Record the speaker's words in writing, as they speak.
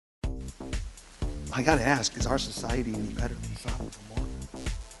I got to ask, is our society any better than Sodom and Gomorrah?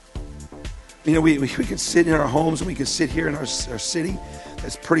 You know, we can sit in our homes and we can sit here in our city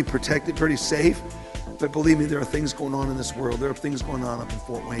that's pretty protected, pretty safe. But believe me, there are things going on in this world. There are things going on up in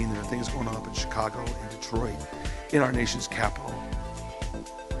Fort Wayne. There are things going on up in Chicago and Detroit, in our nation's capital.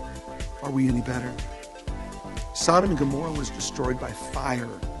 Are we any better? Sodom and Gomorrah was destroyed by fire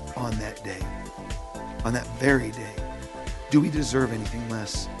on that day, on that very day. Do we deserve anything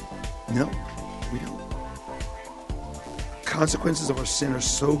less? No, we don't. Consequences of our sin are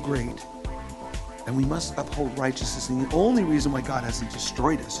so great, and we must uphold righteousness. And the only reason why God hasn't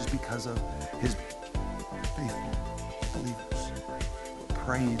destroyed us is because of his faithful believers. We're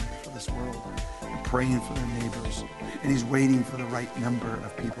praying for this world and praying for their neighbors. And he's waiting for the right number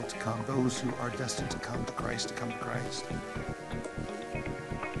of people to come, those who are destined to come to Christ,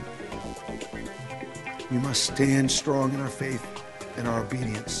 We must stand strong in our faith and our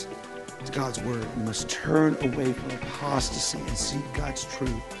obedience to God's word. We must turn away from apostasy and seek God's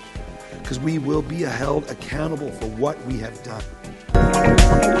truth, because we will be held accountable for what we have done.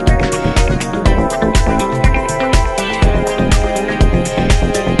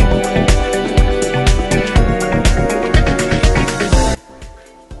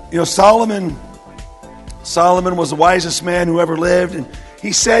 You know, Solomon was the wisest man who ever lived, and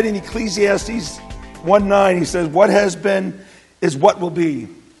he said in Ecclesiastes 1:9, he says, "What has been is what will be,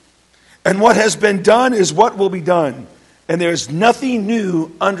 and what has been done is what will be done, and there is nothing new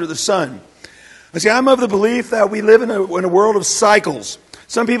under the sun." See, I'm of the belief that we live in a world of cycles.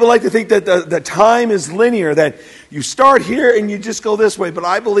 Some people like to think that time is linear, that you start here and you just go this way, but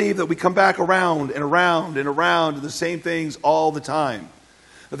I believe that we come back around and around and around to the same things all the time.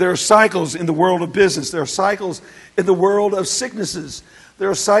 There are cycles in the world of business. There are cycles in the world of sicknesses. There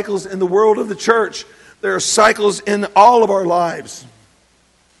are cycles in the world of the church. There are cycles in all of our lives.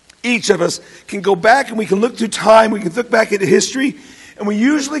 Each of us can go back and we can look through time. We can look back into history, and we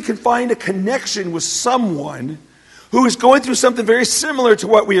usually can find a connection with someone who is going through something very similar to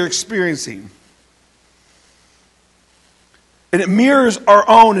what we are experiencing. And it mirrors our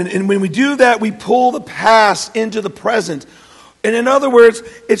own. And when we do that, we pull the past into the present. And in other words,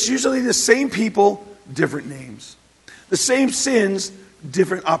 it's usually the same people, different names. The same sins,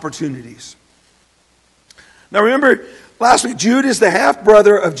 different opportunities. Now remember, last week, Jude is the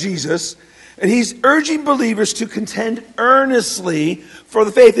half-brother of Jesus, and he's urging believers to contend earnestly for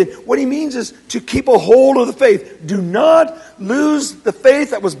the faith. And what he means is to keep a hold of the faith. Do not lose the faith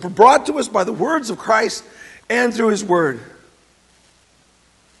that was brought to us by the words of Christ and through his word.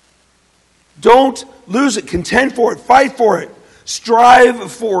 Don't lose it. Contend for it. Fight for it.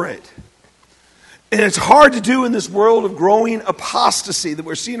 Strive for it. And it's hard to do in this world of growing apostasy that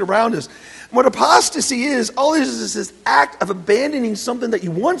we're seeing around us. And what apostasy is, all it is this act of abandoning something that you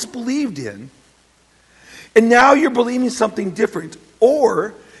once believed in, and now you're believing something different.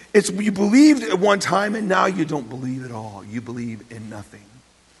 Or it's you believed at one time and now you don't believe at all. You believe in nothing.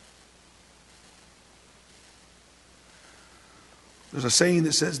 There's a saying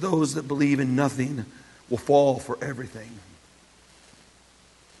that says those that believe in nothing will fall for everything.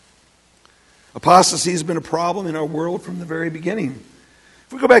 Apostasy has been a problem in our world from the very beginning.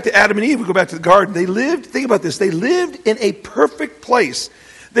 If we go back to Adam and Eve, we go back to the garden, think about this, they lived in a perfect place.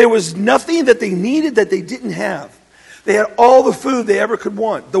 There was nothing that they needed that they didn't have. They had all the food they ever could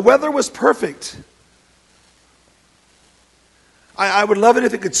want. The weather was perfect. I would love it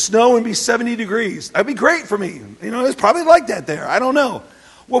if it could snow and be 70 degrees. That'd be great for me. You know, it's probably like that there. I don't know.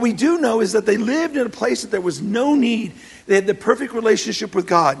 What we do know is that they lived in a place that there was no need. They had the perfect relationship with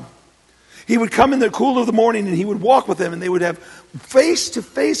God. He would come in the cool of the morning and he would walk with them, and they would have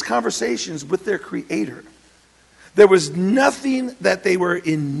face-to-face conversations with their Creator. There was nothing that they were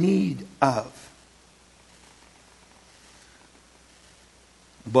in need of.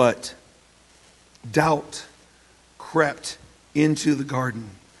 But doubt crept into the garden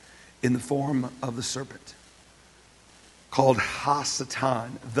in the form of the serpent, called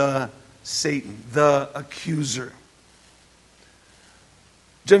Hasatan, the Satan, the accuser.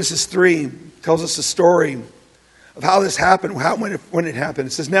 Genesis 3 tells us the story of how this happened, when it happened.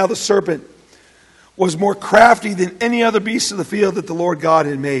 It says, "Now the serpent was more crafty than any other beast of the field that the Lord God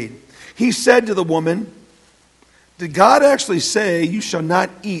had made. He said to the woman, 'Did God actually say you shall not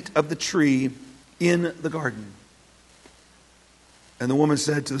eat of the tree in the garden?' And the woman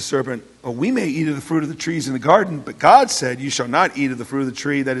said to the serpent, 'Oh, we may eat of the fruit of the trees in the garden, but God said, you shall not eat of the fruit of the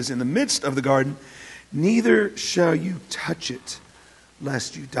tree that is in the midst of the garden, neither shall you touch it,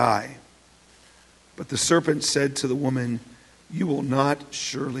 lest you die.' But the serpent said to the woman, 'You will not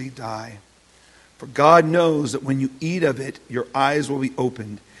surely die. For God knows that when you eat of it, your eyes will be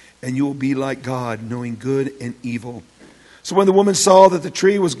opened, and you will be like God, knowing good and evil." So when the woman saw that the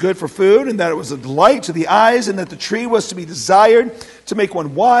tree was good for food, and that it was a delight to the eyes, and that the tree was to be desired to make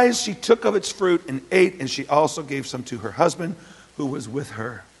one wise, she took of its fruit and ate, and she also gave some to her husband who was with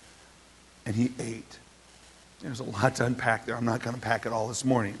her, and he ate. There's a lot to unpack there. I'm not going to unpack it all this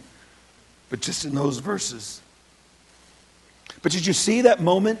morning, but just in those verses. But did you see that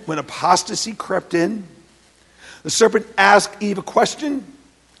moment when apostasy crept in? The serpent asked Eve a question,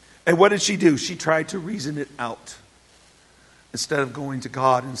 and what did she do? She tried to reason it out. Instead of going to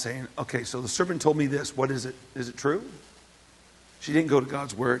God and saying, okay, so the serpent told me this. What is it? Is it true? She didn't go to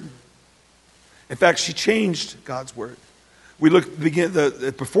God's word. In fact, she changed God's word. We look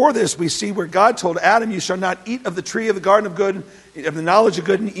before this, we see where God told Adam, "You shall not eat of the tree of the garden of good, of the knowledge of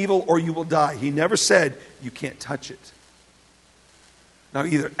good and evil, or you will die." He never said, "You can't touch it." Now,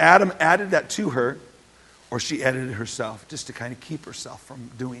 either Adam added that to her, or she added it herself, just to kind of keep herself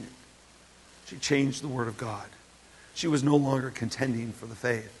from doing it. She changed the word of God. She was no longer contending for the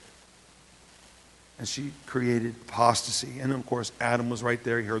faith. And she created apostasy. And of course, Adam was right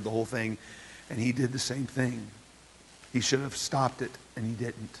there. He heard the whole thing. And he did the same thing. He should have stopped it, and he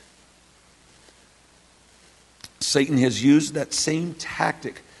didn't. Satan has used that same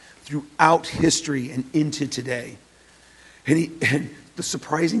tactic throughout history and into today. And the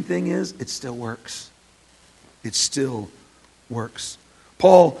surprising thing is, it still works. It still works.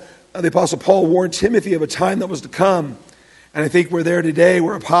 The Apostle Paul warned Timothy of a time that was to come. And I think we're there today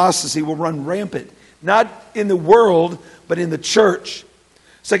where apostasy will run rampant. Not in the world, but in the church.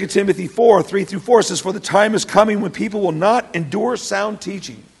 2 Timothy 4, 3-4 says, "For the time is coming when people will not endure sound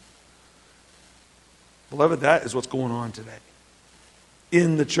teaching." Beloved, that is what's going on today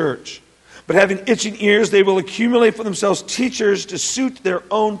in the church. "But having itching ears, they will accumulate for themselves teachers to suit their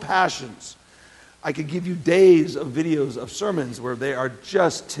own passions." I could give you days of videos of sermons where they are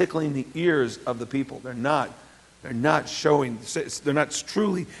just tickling the ears of the people. They're not showing, they're not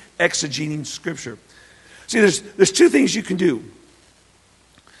truly exegeting Scripture. See, there's two things you can do.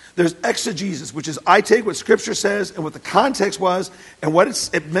 There's exegesis, which is I take what Scripture says and what the context was and what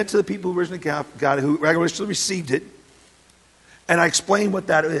it meant to the people who originally got it, who originally received it, and I explain what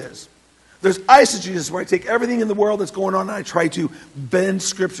that is. There's eisegesis, where I take everything in the world that's going on and I try to bend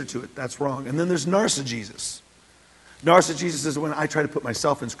Scripture to it. That's wrong. And then there's narcigesis. Narcigesis is when I try to put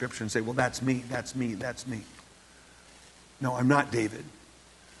myself in Scripture and say, well, that's me, that's me, that's me. No, I'm not David.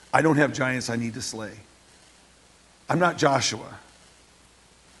 I don't have giants I need to slay. I'm not Joshua.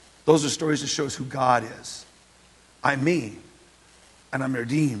 Those are stories that show us who God is. I'm me, and I'm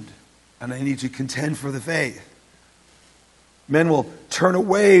redeemed, and I need to contend for the faith. Men will turn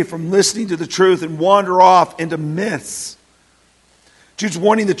away from listening to the truth and wander off into myths. Jude's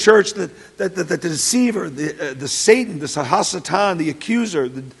warning the church that the deceiver, the Satan, the Sahasatan, the accuser,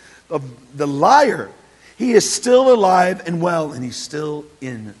 the liar, he is still alive and well, and he's still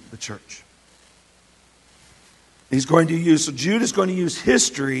in the church. So Jude is going to use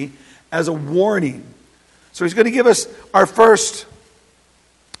history as a warning. So he's going to give us our first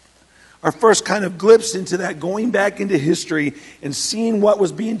kind of glimpse into that, going back into history and seeing what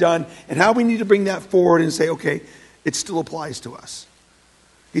was being done and how we need to bring that forward and say, okay, it still applies to us.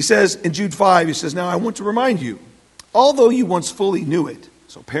 He says in Jude 5, he says, "Now I want to remind you, although you once fully knew it,"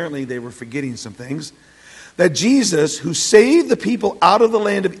 so apparently they were forgetting some things, "that Jesus, who saved the people out of the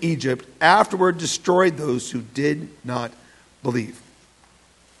land of Egypt, afterward destroyed those who did not believe."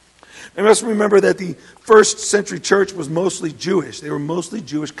 I must remember that the first century church was mostly Jewish. They were mostly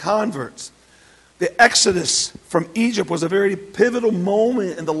Jewish converts. The Exodus from Egypt was a very pivotal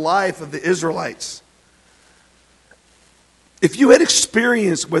moment in the life of the Israelites. If you had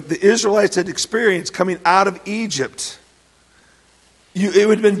experienced what the Israelites had experienced coming out of Egypt, it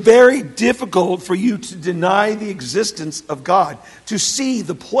would have been very difficult for you to deny the existence of God, to see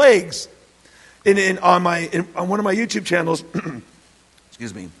the plagues. On one of my YouTube channels,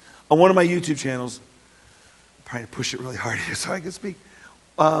 excuse me, on one of my YouTube channels, I'm trying to push it really hard here so I can speak.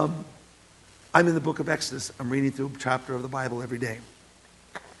 I'm in the book of Exodus. I'm reading through a chapter of the Bible every day.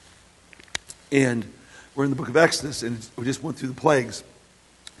 And we're in the book of Exodus, and we just went through the plagues.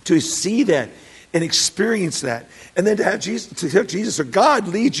 To see that and experience that, and then to have Jesus or God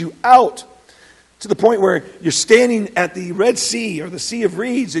lead you out to the point where you're standing at the Red Sea or the Sea of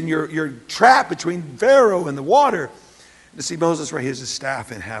Reeds, and you're trapped between Pharaoh and the water. To see Moses raise his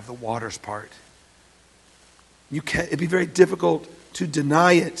staff and have the waters part. It'd be very difficult to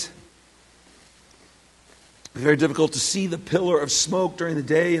deny it. It'd be very difficult to see the pillar of smoke during the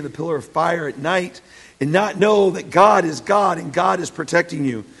day and the pillar of fire at night and not know that God is God and God is protecting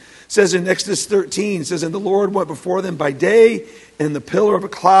you. It says in Exodus 13, it says, and the Lord went before them by day in the pillar of a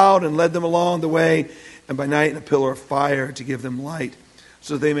cloud and led them along the way, and by night in a pillar of fire to give them light,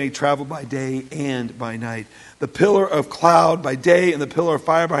 so that they may travel by day and by night. The pillar of cloud by day and the pillar of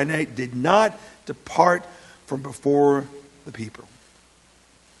fire by night did not depart from before the people.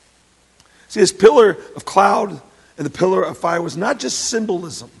 See, this pillar of cloud and the pillar of fire was not just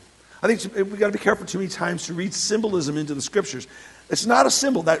symbolism. I think we've got to be careful too many times to read symbolism into the scriptures. It's not a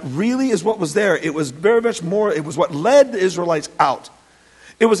symbol. That really is what was there. It was very much more, it was what led the Israelites out.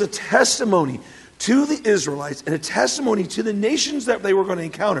 It was a testimony to the Israelites and a testimony to the nations that they were going to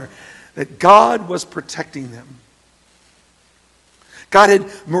encounter that God was protecting them. God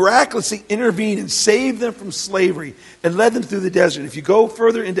had miraculously intervened and saved them from slavery and led them through the desert. If you go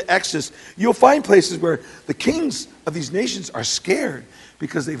further into Exodus, you'll find places where the kings of these nations are scared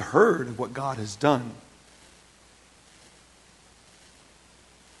because they've heard of what God has done.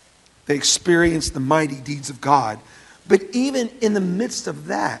 They experienced the mighty deeds of God. But even in the midst of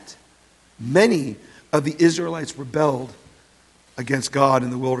that, many of the Israelites rebelled against God in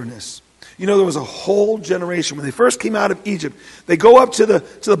the wilderness. You know, there was a whole generation. When they first came out of Egypt, they go up to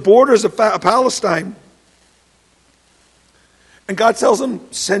the borders of Palestine. And God tells them,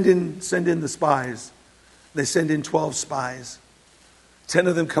 send in the spies. They send in 12 spies. 10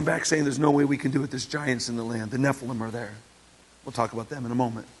 of them come back saying, there's no way we can do it. There's giants in the land. The Nephilim are there. We'll talk about them in a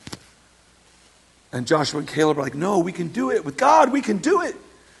moment. And Joshua and Caleb are like, no, we can do it. With God, we can do it.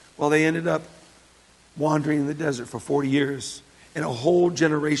 Well, they ended up wandering in the desert for 40 years. And a whole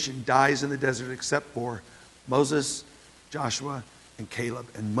generation dies in the desert except for Moses, Joshua, and Caleb.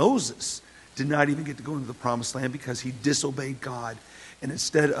 And Moses did not even get to go into the promised land because he disobeyed God. And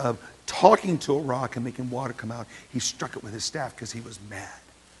instead of talking to a rock and making water come out, he struck it with his staff because he was mad.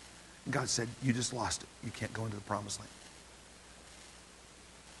 And God said, you just lost it. You can't go into the promised land.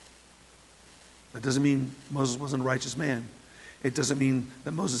 That doesn't mean Moses wasn't a righteous man. It doesn't mean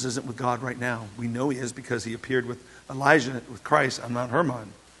that Moses isn't with God right now. We know he is because he appeared with Elijah, with Christ on Mount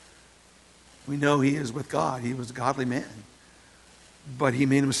Hermon. We know he is with God. He was a godly man. But he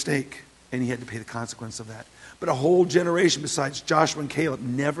made a mistake, and he had to pay the consequence of that. But a whole generation besides Joshua and Caleb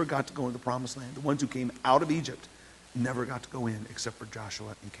never got to go into the promised land. The ones who came out of Egypt never got to go in except for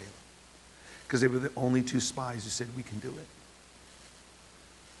Joshua and Caleb. Because they were the only two spies who said, we can do it.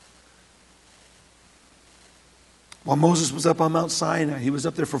 While Moses was up on Mount Sinai, he was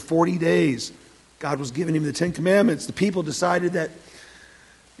up there for 40 days. God was giving him the 10 Commandments. The people decided that,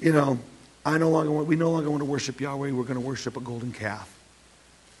 we no longer want to worship Yahweh. We're going to worship a golden calf.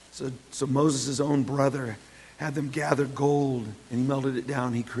 So Moses' own brother had them gather gold, and he melted it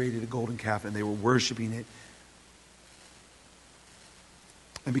down. He created a golden calf, and they were worshiping it.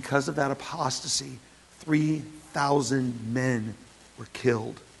 And because of that apostasy, 3,000 men were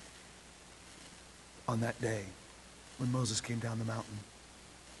killed on that day when Moses came down the mountain.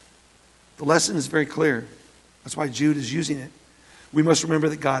 The lesson is very clear. That's why Jude is using it. We must remember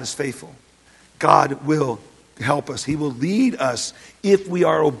that God is faithful. God will help us. He will lead us if we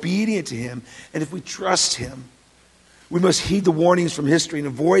are obedient to him and if we trust him. We must heed the warnings from history and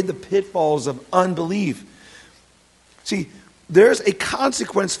avoid the pitfalls of unbelief. See, there's a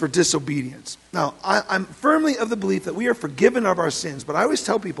consequence for disobedience. Now, I'm firmly of the belief that we are forgiven of our sins, but I always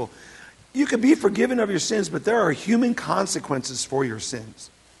tell people, you can be forgiven of your sins, but there are human consequences for your sins.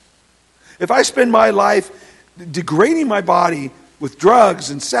 If I spend my life degrading my body with drugs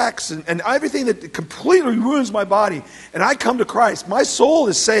and sex and everything that completely ruins my body, and I come to Christ, my soul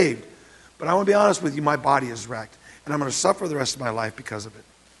is saved. But I want to be honest with you, my body is wrecked, and I'm going to suffer the rest of my life because of it.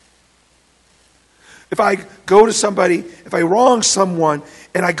 If I go to somebody, if I wrong someone,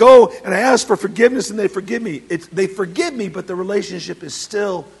 and I go and I ask for forgiveness and they forgive me, they forgive me, but the relationship is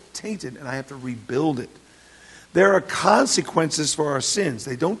still tainted and I have to rebuild it. There are consequences for our sins.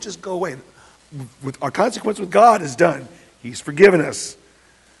 They don't just go away. Our consequence with God is done. He's forgiven us.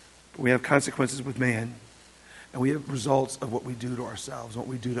 But we have consequences with man. And we have results of what we do to ourselves, what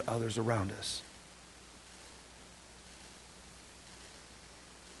we do to others around us.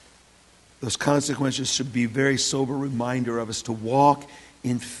 Those consequences should be a very sober reminder of us to walk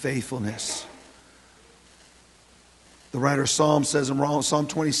in faithfulness. The writer of Psalm says in Psalm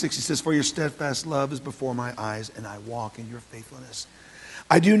 26, he says, for your steadfast love is before my eyes, and I walk in your faithfulness.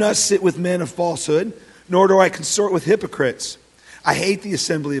 I do not sit with men of falsehood, nor do I consort with hypocrites. I hate the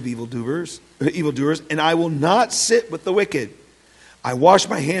assembly of evildoers, and I will not sit with the wicked. I wash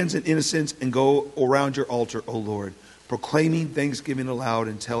my hands in innocence and go around your altar, O Lord, proclaiming thanksgiving aloud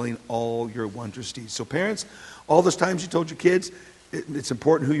and telling all your wondrous deeds. So parents, all those times you told your kids it's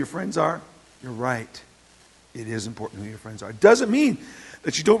important who your friends are, you're right. It is important who your friends are. It doesn't mean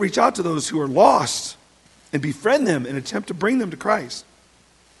that you don't reach out to those who are lost and befriend them and attempt to bring them to Christ.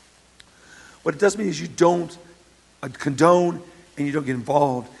 What it does mean is you don't condone and you don't get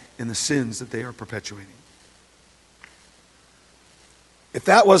involved in the sins that they are perpetuating. If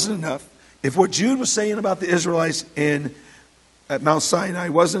that wasn't enough, if what Jude was saying about the Israelites at Mount Sinai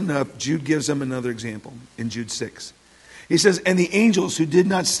wasn't enough, Jude gives them another example in Jude 6. He says, and the angels who did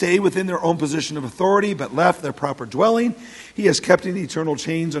not stay within their own position of authority, but left their proper dwelling, he has kept in eternal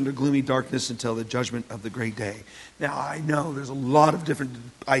chains under gloomy darkness until the judgment of the great day. Now, I know there's a lot of different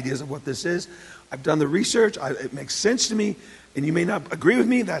ideas of what this is. I've done the research. It makes sense to me. And you may not agree with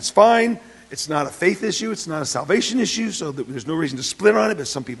me. That's fine. It's not a faith issue. It's not a salvation issue. So there's no reason to split on it, but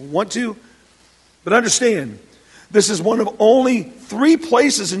some people want to. But understand, this is one of only 3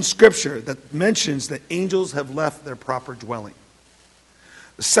 places in Scripture that mentions that angels have left their proper dwelling.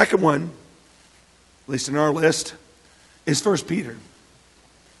 The second one, at least in our list, is 1 Peter.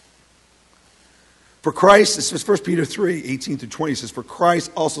 For Christ, this is 1 Peter 3, 18 through 20, says, for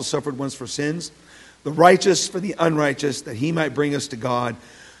Christ also suffered once for sins, the righteous for the unrighteous, that he might bring us to God,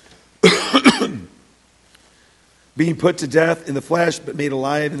 being put to death in the flesh, but made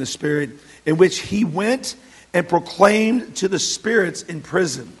alive in the spirit, in which he went and proclaimed to the spirits in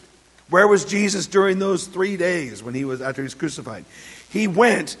prison. Where was Jesus during those 3 days after he was crucified? He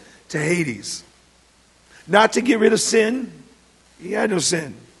went to Hades. Not to get rid of sin. He had no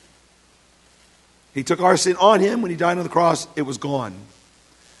sin. He took our sin on him. When he died on the cross, it was gone.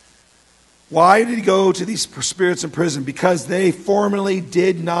 Why did he go to these spirits in prison? Because they formerly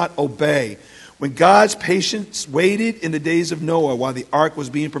did not obey. When God's patience waited in the days of Noah while the ark was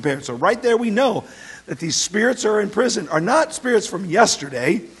being prepared. So right there we know that these spirits are in prison are not spirits from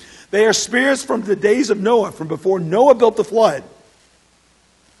yesterday. They are spirits from the days of Noah, from before Noah built the flood.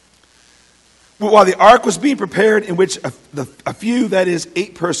 But while the ark was being prepared, in which a few, that is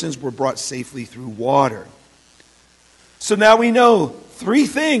 8 persons, were brought safely through water. So now we know 3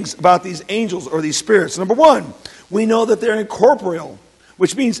 things about these angels or these spirits. Number 1, we know that they're incorporeal,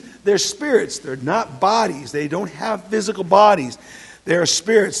 which means they're spirits. They're not bodies. They don't have physical bodies. They are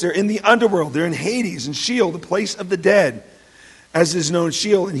spirits. They're in the underworld. They're in Hades and Sheol, the place of the dead, as is known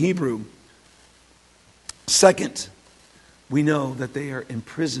Sheol in Hebrew. Second, we know that they are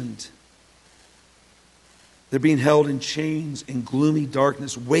imprisoned. They're being held in chains in gloomy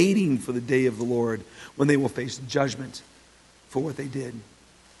darkness, waiting for the day of the Lord when they will face judgment for what they did.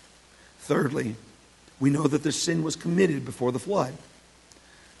 Thirdly, we know that their sin was committed before the flood,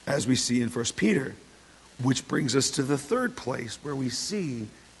 as we see in 1 Peter, which brings us to the third place where we see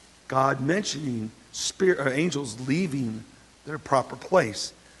God mentioning angels leaving their proper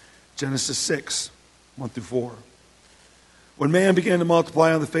place. Genesis 6, 1 through 4. When man began to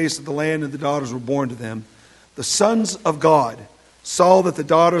multiply on the face of the land and the daughters were born to them, the sons of God saw that the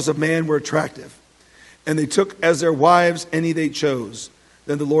daughters of man were attractive, and they took as their wives any they chose.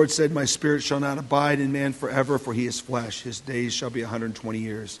 Then the Lord said, my spirit shall not abide in man forever, for he is flesh. His days shall be 120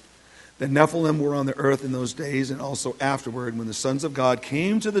 years. The Nephilim were on the earth in those days, and also afterward, when the sons of God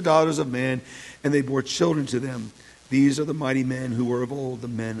came to the daughters of man, and they bore children to them. These are the mighty men who were of old, the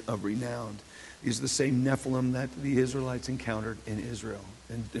men of renown. These are the same Nephilim that the Israelites encountered in Israel,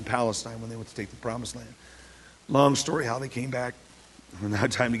 in Palestine, when they went to take the promised land. Long story how they came back. I don't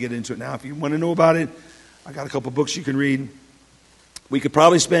have time to get into it now. If you want to know about it, I got a couple books you can read. We could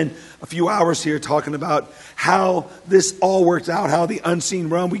probably spend a few hours here talking about how this all worked out, how the unseen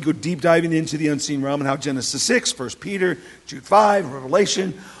realm, we go deep diving into the unseen realm, and how Genesis 6, 1 Peter, Jude 5,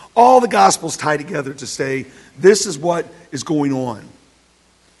 Revelation, all the Gospels tie together to say this is what is going on.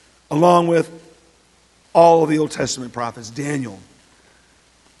 Along with all of the Old Testament prophets, Daniel,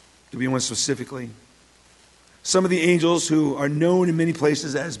 to be one specifically. Some of the angels who are known in many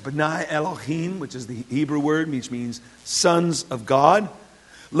places as B'nai Elohim, which is the Hebrew word, which means sons of God,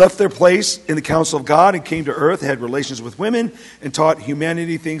 left their place in the council of God and came to earth, had relations with women, and taught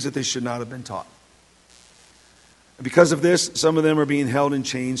humanity things that they should not have been taught. And because of this, some of them are being held in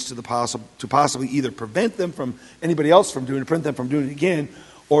chains to possibly either prevent them from anybody else from doing it, prevent them from doing it again,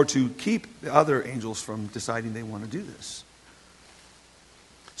 or to keep the other angels from deciding they want to do this.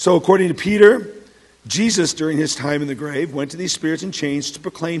 So according to Peter, Jesus, during his time in the grave, went to these spirits in chains to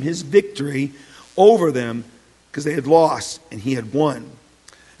proclaim his victory over them because they had lost and he had won.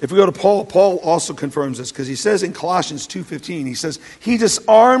 If we go to Paul, Paul also confirms this because he says in Colossians 2:15, he says, he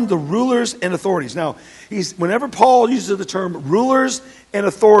disarmed the rulers and authorities. Now, whenever Paul uses the term rulers and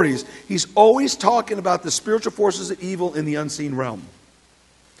authorities, he's always talking about the spiritual forces of evil in the unseen realm.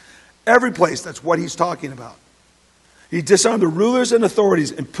 Every place, that's what he's talking about. He disarmed the rulers and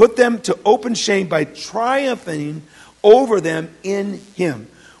authorities and put them to open shame by triumphing over them in him.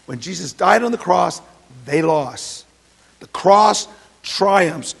 When Jesus died on the cross, they lost. The cross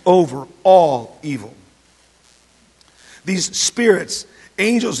triumphs over all evil. These spirits,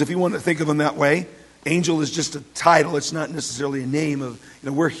 angels, if you want to think of them that way, angel is just a title. It's not necessarily a name of,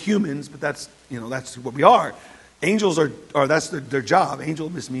 we're humans, but that's what we are. Angels are that's their job. Angel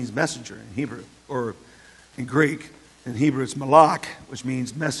means messenger in Hebrew, or in Greek. In Hebrew, it's malach, which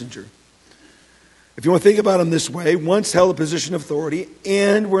means messenger. If you want to think about them this way, once held a position of authority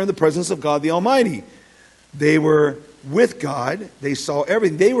and were in the presence of God the Almighty. They were with God. They saw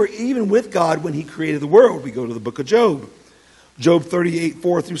everything. They were even with God when he created the world. We go to the book of Job. Job 38,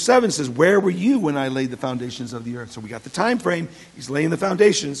 4-7 says, where were you when I laid the foundations of the earth? So we got the time frame. He's laying the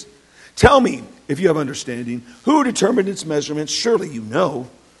foundations. Tell me, if you have understanding, who determined its measurements? Surely you know.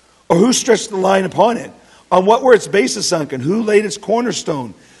 Or who stretched the line upon it? On what were its bases sunk? And who laid its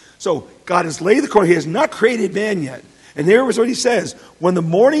cornerstone? So God has laid the cornerstone. He has not created man yet. And here is what he says. When the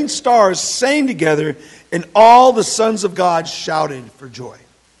morning stars sang together, and all the sons of God shouted for joy.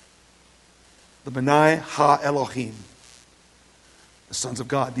 The Benai Ha-Elohim. The sons of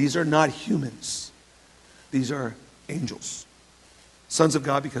God. These are not humans. These are angels. Sons of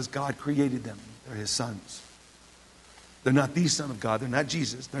God because God created them. They're his sons. They're not the Son of God. They're not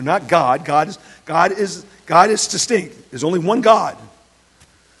Jesus. They're not God. God is distinct. There's only one God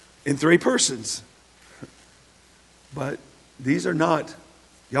in three persons. But these are not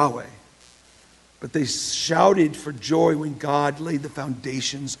Yahweh. But they shouted for joy when God laid the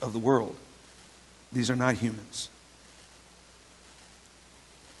foundations of the world. These are not humans.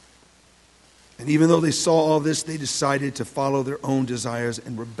 And even though they saw all this, they decided to follow their own desires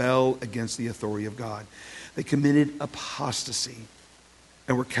and rebel against the authority of God. They committed apostasy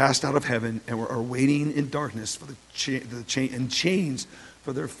and were cast out of heaven and are waiting in darkness for the chains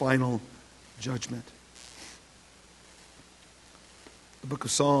for their final judgment. The book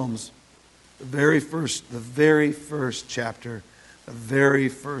of Psalms, the very first chapter, the very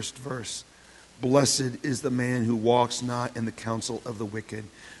first verse. Blessed is the man who walks not in the counsel of the wicked,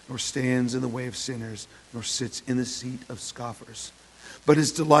 nor stands in the way of sinners, nor sits in the seat of scoffers. But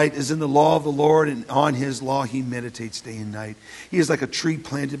his delight is in the law of the Lord, and on his law he meditates day and night. He is like a tree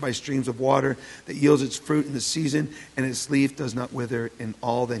planted by streams of water that yields its fruit in the season, and its leaf does not wither. In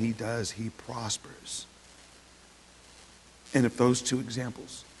all that he does, he prospers. And if those two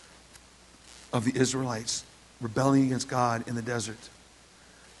examples of the Israelites rebelling against God in the desert,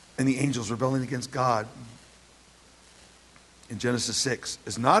 and the angels rebelling against God in Genesis 6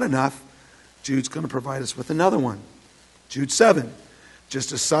 is not enough, Jude's going to provide us with another one. Jude 7.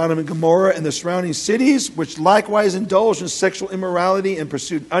 Just as Sodom and Gomorrah and the surrounding cities, which likewise indulged in sexual immorality and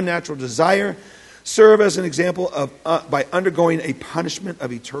pursued unnatural desire, serve as an example of by undergoing a punishment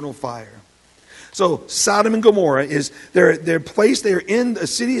of eternal fire. So Sodom and Gomorrah is they're placed. They're in the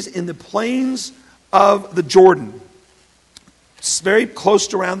cities in the plains of the Jordan. It's very close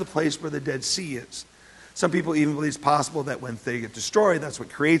to around the place where the Dead Sea is. Some people even believe it's possible that when they get destroyed, that's what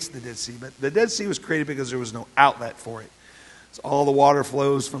creates the Dead Sea. But the Dead Sea was created because there was no outlet for it. So all the water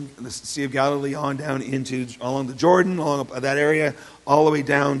flows from the Sea of Galilee on down along the Jordan, along that area, all the way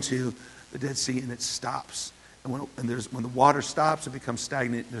down to the Dead Sea, and it stops. And when the water stops, it becomes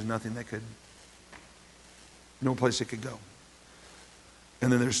stagnant. There's nothing no place it could go.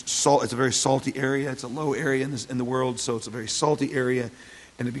 And then there's salt. It's a very salty area. It's a low area in the world, so it's a very salty area,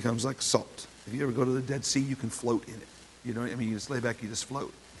 and it becomes like salt. If you ever go to the Dead Sea, you can float in it. You know what I mean? You just lay back, you just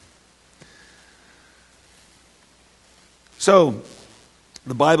float. So,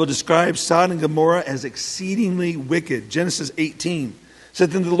 the Bible describes Sodom and Gomorrah as exceedingly wicked. Genesis 18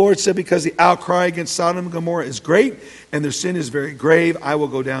 said, then the Lord said, because the outcry against Sodom and Gomorrah is great, and their sin is very grave, I will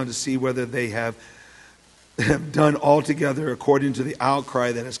go down to see whether they have done altogether according to the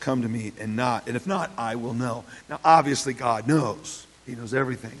outcry that has come to me, and if not, I will know. Now, obviously, God knows. He knows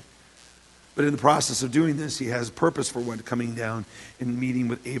everything. But in the process of doing this, he has a purpose for what coming down and meeting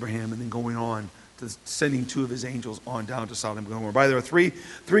with Abraham and then going on to sending two of his angels on down to Sodom and Gomorrah. By there are three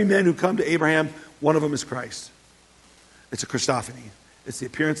men who come to Abraham. One of them is Christ. It's a Christophany. It's the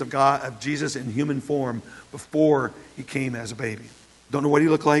appearance of God, of Jesus in human form before he came as a baby. Don't know what he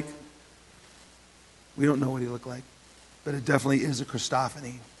looked like. We don't know what he looked like. But it definitely is a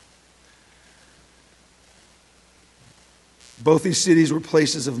Christophany. Both these cities were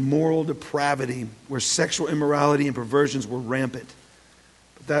places of moral depravity where sexual immorality and perversions were rampant.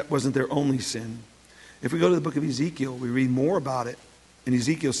 But that wasn't their only sin. If we go to the book of Ezekiel, we read more about it. In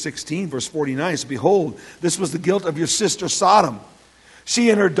Ezekiel 16, verse 49, it says, behold, this was the guilt of your sister Sodom. She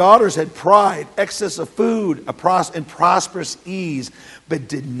and her daughters had pride, excess of food, and prosperous ease, but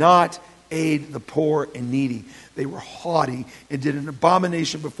did not aid the poor and needy. They were haughty and did an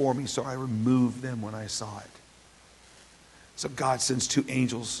abomination before me, so I removed them when I saw it. So God sends 2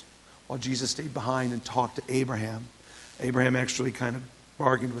 angels while Jesus stayed behind and talked to Abraham. Abraham actually kind of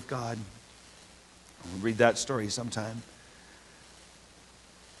bargained with God. We'll read that story sometime.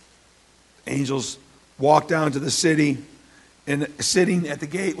 Angels walked down to the city, and sitting at the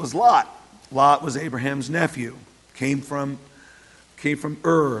gate was Lot. Lot was Abraham's nephew. Came from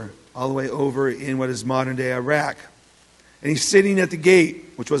Ur, all the way over in what is modern-day Iraq. And he's sitting at the gate,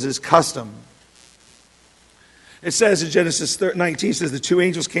 which was his custom. It says in Genesis 19, says the 2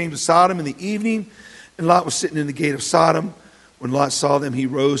 angels came to Sodom in the evening, and Lot was sitting in the gate of Sodom. When Lot saw them, he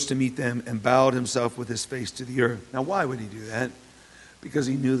rose to meet them and bowed himself with his face to the earth. Now, why would he do that? Because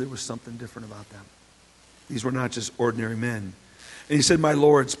he knew there was something different about them. These were not just ordinary men. And he said, my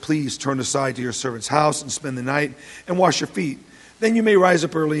lords, please turn aside to your servant's house and spend the night and wash your feet. Then you may rise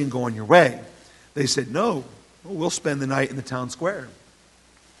up early and go on your way. They said, no, we'll spend the night in the town square.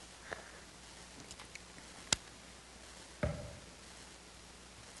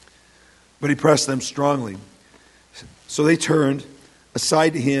 But he pressed them strongly. So they turned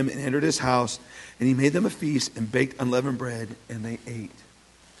aside to him and entered his house, and he made them a feast and baked unleavened bread, and they ate.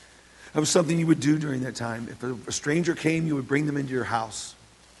 That was something you would do during that time. If a stranger came, you would bring them into your house.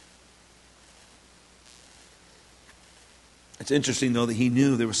 It's interesting, though, that he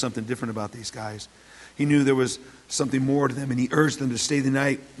knew there was something different about these guys. He knew there was something more to them, and he urged them to stay the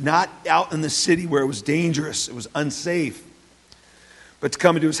night, not out in the city where it was dangerous, it was unsafe, but to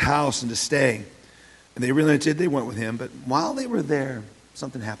come into his house and to stay. And they relented, they went with him. But while they were there,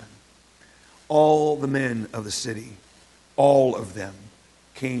 something happened. All the men of the city, all of them,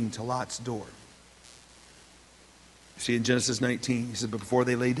 came to Lot's door. You see in Genesis 19, he said, but before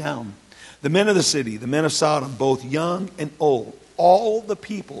they lay down, the men of the city, the men of Sodom, both young and old, all the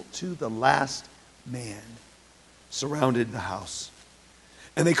people to the last man, surrounded the house.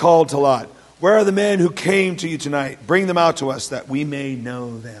 And they called to Lot, where are the men who came to you tonight? Bring them out to us that we may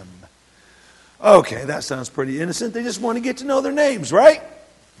know them. Okay, that sounds pretty innocent. They just want to get to know their names, right?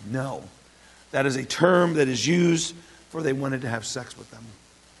 No. That is a term that is used for they wanted to have sex with them.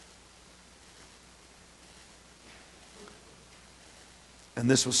 And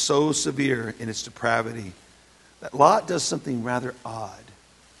this was so severe in its depravity that Lot does something rather odd.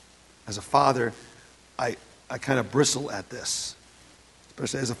 As a father, I kind of bristle at this,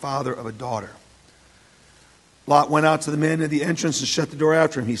 especially as a father of a daughter. Lot went out to the men at the entrance and shut the door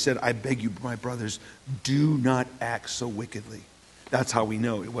after him. He said, I beg you, my brothers, do not act so wickedly. That's how we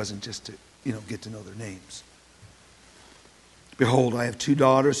know it wasn't just to, get to know their names. Behold, I have 2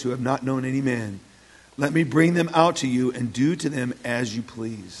 daughters who have not known any man. Let me bring them out to you and do to them as you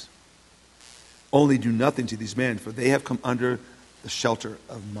please. Only do nothing to these men, for they have come under the shelter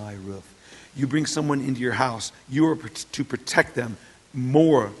of my roof. You bring someone into your house, you are to protect them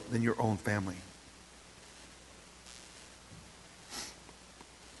more than your own family.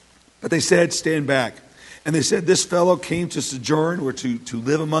 But they said, stand back. And they said, this fellow came to sojourn or to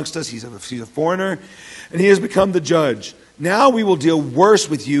live amongst us. He's a foreigner, and he has become the judge. Now we will deal worse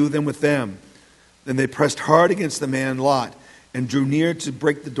with you than with them. Then they pressed hard against the man Lot and drew near to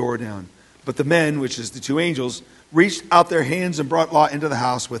break the door down. But the men, which is the 2 angels, reached out their hands and brought Lot into the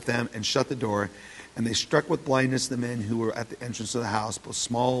house with them and shut the door. And they struck with blindness the men who were at the entrance of the house, both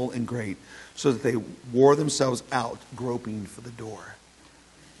small and great, so that they wore themselves out, groping for the door.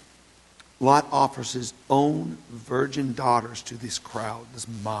 Lot offers his own virgin daughters to this crowd, this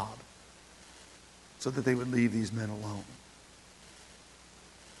mob, so that they would leave these men alone.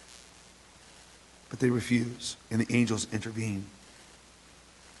 But they refuse, and the angels intervene.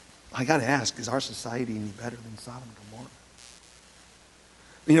 I got to ask, is our society any better than Sodom and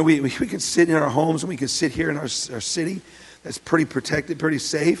Gomorrah? We can sit in our homes and we can sit here in our city that's pretty protected, pretty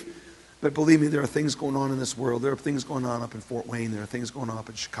safe. But believe me, there are things going on in this world. There are things going on up in Fort Wayne. There are things going on up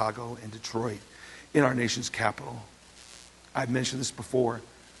in Chicago and Detroit, in our nation's capital. I've mentioned this before.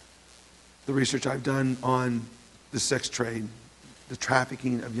 The research I've done on the sex trade, the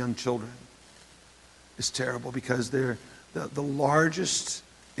trafficking of young children, is terrible because they're the largest,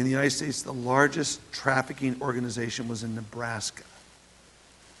 in the United States, the largest trafficking organization was in Nebraska.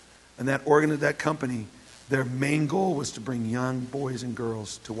 And that company, their main goal was to bring young boys and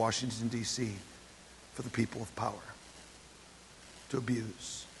girls to Washington, D.C. for the people of power to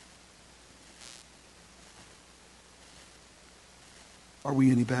abuse. Are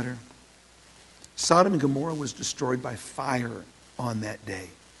we any better? Sodom and Gomorrah was destroyed by fire on that day,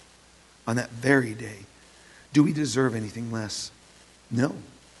 on that very day. Do we deserve anything less? No,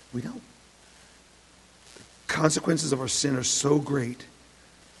 we don't. The consequences of our sin are so great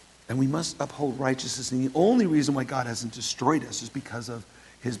And we must uphold righteousness. And the only reason why God hasn't destroyed us is because of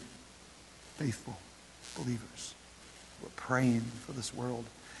his faithful believers. We're praying for this world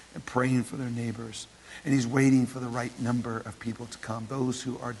and praying for their neighbors. And he's waiting for the right number of people to come, those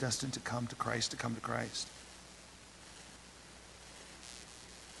who are destined to come to Christ, to come to Christ.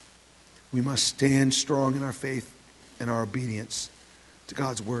 We must stand strong in our faith and our obedience to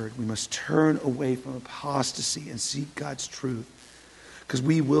God's word. We must turn away from apostasy and seek God's truth, because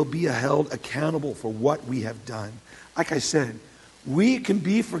we will be held accountable for what we have done. Like I said, we can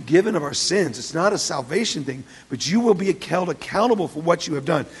be forgiven of our sins. It's not a salvation thing, but you will be held accountable for what you have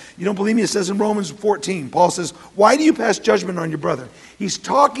done. You don't believe me? It says in Romans 14, Paul says, why do you pass judgment on your brother? He's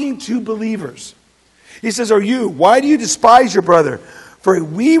talking to believers. He says, why do you despise your brother? For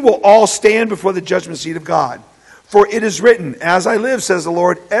we will all stand before the judgment seat of God. For it is written, as I live, says the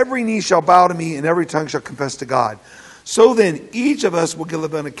Lord, every knee shall bow to me and every tongue shall confess to God. So then, each of us will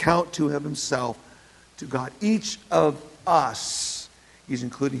give an account to himself, to God. Each of us. He's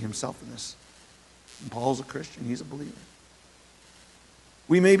including himself in this. And Paul's a Christian. He's a believer.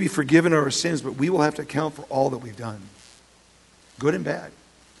 We may be forgiven of our sins, but we will have to account for all that we've done. Good and bad.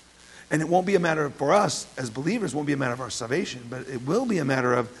 And it won't be a matter of, for us as believers, it won't be a matter of our salvation, but it will be a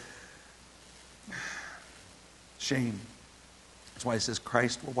matter of shame. That's why it says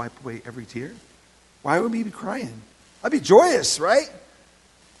Christ will wipe away every tear. Why would we be crying? I'd be joyous, right?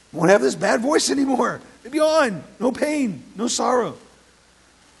 Won't have this bad voice anymore. It'd be on. No pain, no sorrow.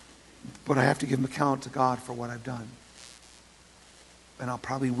 But I have to give an account to God for what I've done. And I'll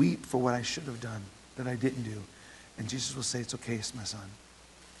probably weep for what I should have done that I didn't do. And Jesus will say, it's okay, it's my son.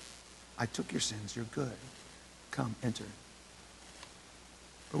 I took your sins. You're good. Come, enter.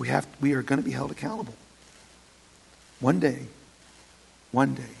 But we are going to be held accountable. One day,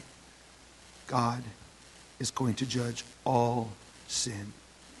 God is going to judge all sin.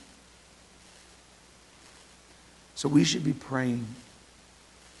 So we should be praying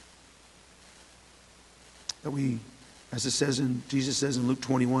that we, as Jesus says in Luke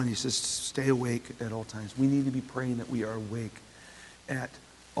 21, he says, stay awake at all times. We need to be praying that we are awake at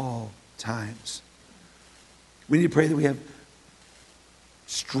all times. We need to pray that we have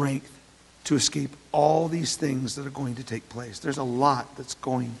strength to escape all these things that are going to take place. There's a lot that's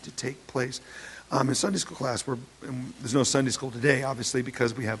going to take place. In Sunday school class, there's no Sunday school today, obviously,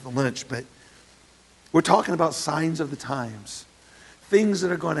 because we have the lunch, but we're talking about signs of the times, things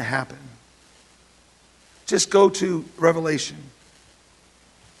that are going to happen. Just go to Revelation.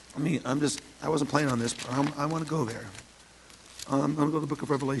 I wasn't planning on this, but I want to go there. I'm going to go to the book of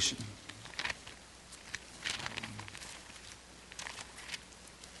Revelation.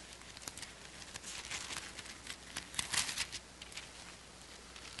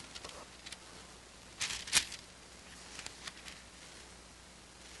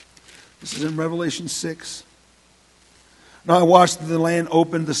 This is in Revelation 6. Now I watched the land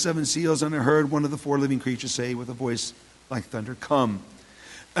open the seven seals, and I heard one of the four living creatures say with a voice like thunder, come.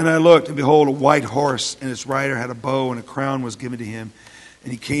 And I looked, and behold, a white horse, and its rider had a bow, and a crown was given to him.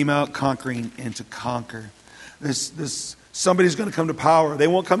 And he came out conquering and to conquer. Somebody's going to come to power. They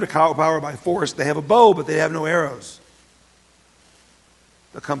won't come to power by force. They have a bow, but they have no arrows.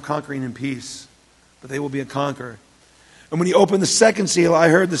 They'll come conquering in peace, but they will be a conqueror. And when he opened the second seal, I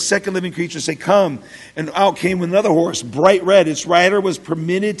heard the second living creature say, come. And out came another horse, bright red. Its rider was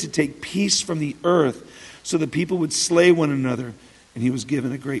permitted to take peace from the earth, so that people would slay one another. And he was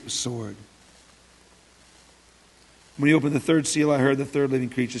given a great sword. When he opened the third seal, I heard the third living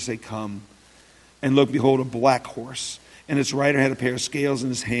creature say, come. And look, behold, a black horse. And its rider had a pair of scales in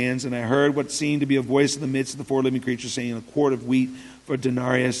his hands. And I heard what seemed to be a voice in the midst of the four living creatures saying, a quart of wheat for a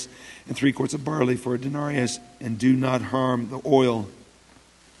denarius, and 3 quarts of barley for a denarius, and do not harm the oil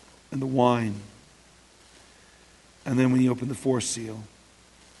and the wine. And then when he opened the fourth seal,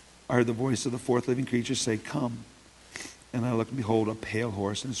 I heard the voice of the fourth living creature say, come. And I looked, and behold, a pale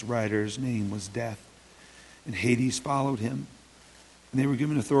horse, and its rider's name was Death. And Hades followed him. And they were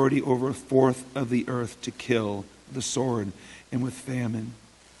given authority over a fourth of the earth to kill with the sword, and with famine,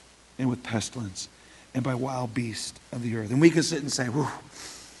 and with pestilence, and by wild beasts of the earth. And we could sit and say, whew,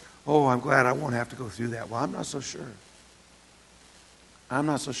 oh, I'm glad I won't have to go through that. Well, I'm not so sure. I'm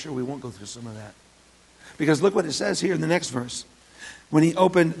not so sure we won't go through some of that. Because look what it says here in the next verse. When he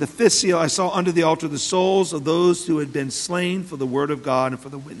opened the fifth seal, I saw under the altar the souls of those who had been slain for the word of God and for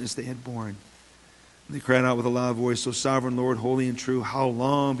the witness they had borne. And they cried out with a loud voice, O sovereign Lord, holy and true, how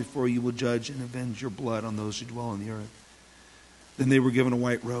long before you will judge and avenge your blood on those who dwell on the earth? Then they were given a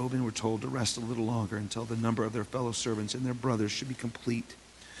white robe and were told to rest a little longer until the number of their fellow servants and their brothers should be complete,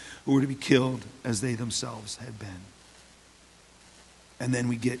 who were to be killed as they themselves had been. And then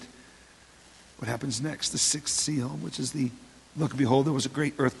we get What happens next? The sixth seal, which is look, and behold, there was a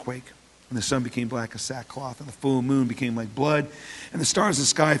great earthquake. And the sun became black as sackcloth, and the full moon became like blood. And the stars of the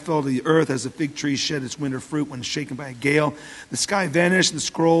sky fell to the earth as a fig tree shed its winter fruit when shaken by a gale. The sky vanished, and the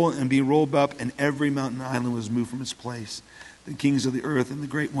scroll, and being rolled up, and every mountain and island was moved from its place. The kings of the earth, and the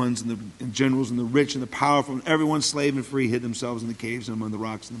great ones, and the generals, and the rich, and the powerful, and everyone slave and free hid themselves in the caves and among the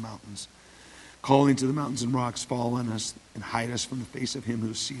rocks and the mountains, calling to the mountains and rocks, fall on us, and hide us from the face of him who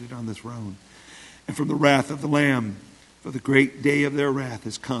is seated on the throne, and from the wrath of the Lamb. For the great day of their wrath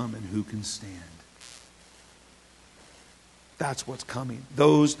has come, and who can stand? That's what's coming.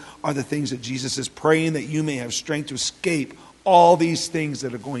 Those are the things that Jesus is praying that you may have strength to escape all these things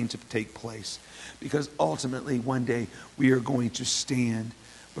that are going to take place. Because ultimately, one day, we are going to stand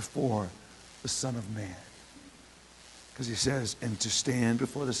before the Son of Man. Because he says, and to stand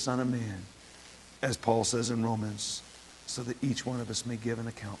before the Son of Man, as Paul says in Romans, so that each one of us may give an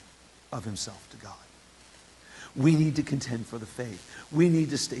account of himself to God. We need to contend for the faith. We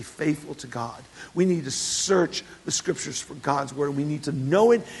need to stay faithful to God. We need to search the scriptures for God's word. We need to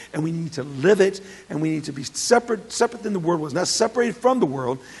know it, and we need to live it, and we need to be separate than the world was, not separated from the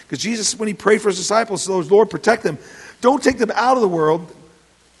world. Because Jesus, when he prayed for his disciples, says, Lord, protect them. Don't take them out of the world,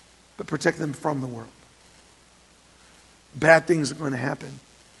 but protect them from the world. Bad things are going to happen.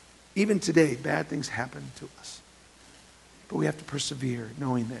 Even today, bad things happen to us. But we have to persevere,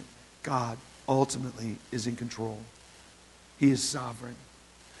 knowing that God ultimately is in control. He is sovereign.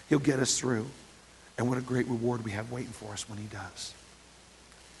 He'll get us through. And what a great reward we have waiting for us when he does.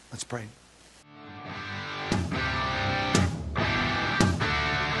 Let's pray.